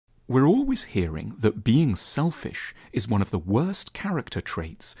We're always hearing that being selfish is one of the worst character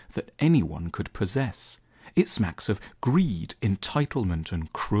traits that anyone could possess. It smacks of greed, entitlement,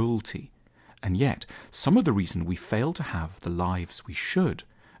 and cruelty. And yet, some of the reason we fail to have the lives we should,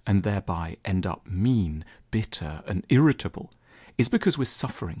 and thereby end up mean, bitter, and irritable, is because we're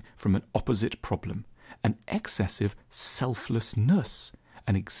suffering from an opposite problem, an excessive selflessness,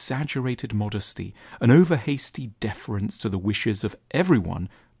 an exaggerated modesty, an over-hasty deference to the wishes of everyone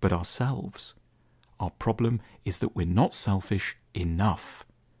but ourselves. Our problem is that we're not selfish enough.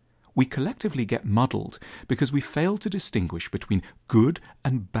 We collectively get muddled because we fail to distinguish between good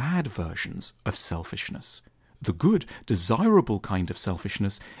and bad versions of selfishness. The good, desirable kind of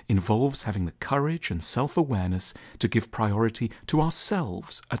selfishness involves having the courage and self-awareness to give priority to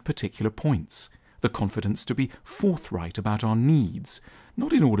ourselves at particular points, the confidence to be forthright about our needs,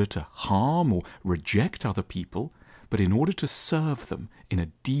 not in order to harm or reject other people, but in order to serve them in a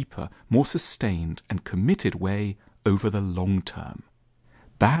deeper, more sustained and committed way over the long term.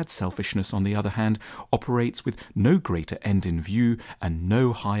 Bad selfishness, on the other hand, operates with no greater end in view and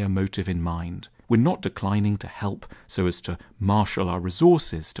no higher motive in mind. We're not declining to help so as to marshal our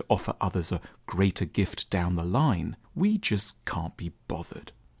resources to offer others a greater gift down the line. We just can't be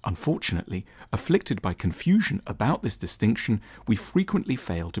bothered. Unfortunately, afflicted by confusion about this distinction, we frequently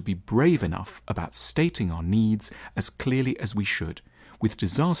fail to be brave enough about stating our needs as clearly as we should, with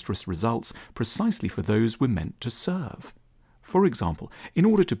disastrous results precisely for those we're meant to serve. For example, in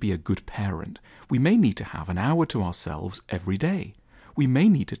order to be a good parent, we may need to have an hour to ourselves every day. We may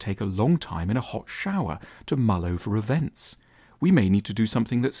need to take a long time in a hot shower to mull over events. We may need to do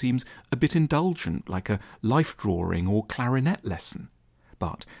something that seems a bit indulgent, like a life drawing or clarinet lesson.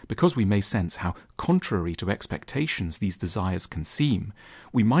 But because we may sense how contrary to expectations these desires can seem,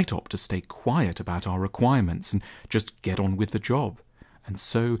 we might opt to stay quiet about our requirements and just get on with the job. And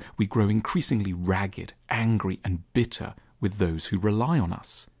so we grow increasingly ragged, angry, and bitter with those who rely on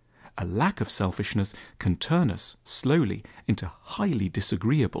us. A lack of selfishness can turn us, slowly, into highly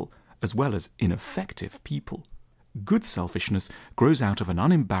disagreeable as well as ineffective people. Good selfishness grows out of an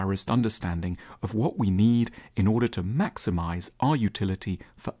unembarrassed understanding of what we need in order to maximize our utility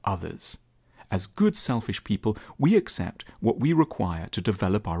for others. As good selfish people, we accept what we require to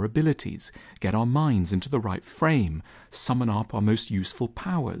develop our abilities, get our minds into the right frame, summon up our most useful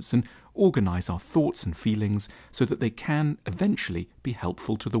powers, and organize our thoughts and feelings so that they can eventually be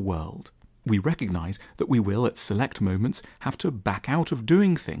helpful to the world. We recognize that we will, at select moments, have to back out of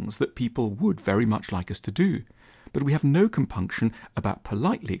doing things that people would very much like us to do. But we have no compunction about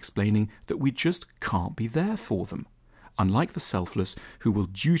politely explaining that we just can't be there for them. Unlike the selfless, who will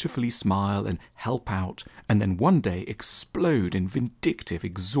dutifully smile and help out, and then one day explode in vindictive,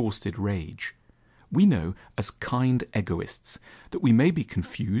 exhausted rage. We know, as kind egoists, that we may be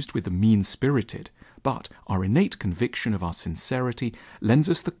confused with the mean-spirited, but our innate conviction of our sincerity lends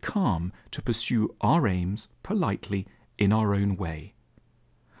us the calm to pursue our aims politely in our own way.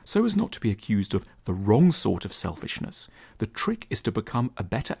 So as not to be accused of the wrong sort of selfishness, the trick is to become a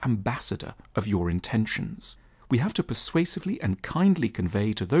better ambassador of your intentions. We have to persuasively and kindly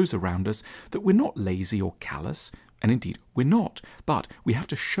convey to those around us that we're not lazy or callous, and indeed we're not, but we have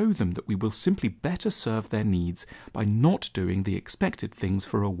to show them that we will simply better serve their needs by not doing the expected things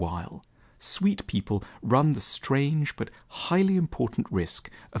for a while. Sweet people run the strange but highly important risk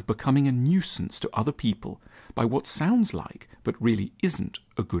of becoming a nuisance to other people by what sounds like but really isn't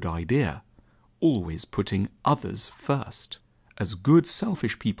a good idea, always putting others first. As good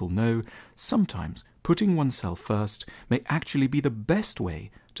selfish people know, sometimes putting oneself first may actually be the best way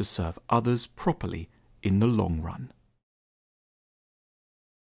to serve others properly in the long run.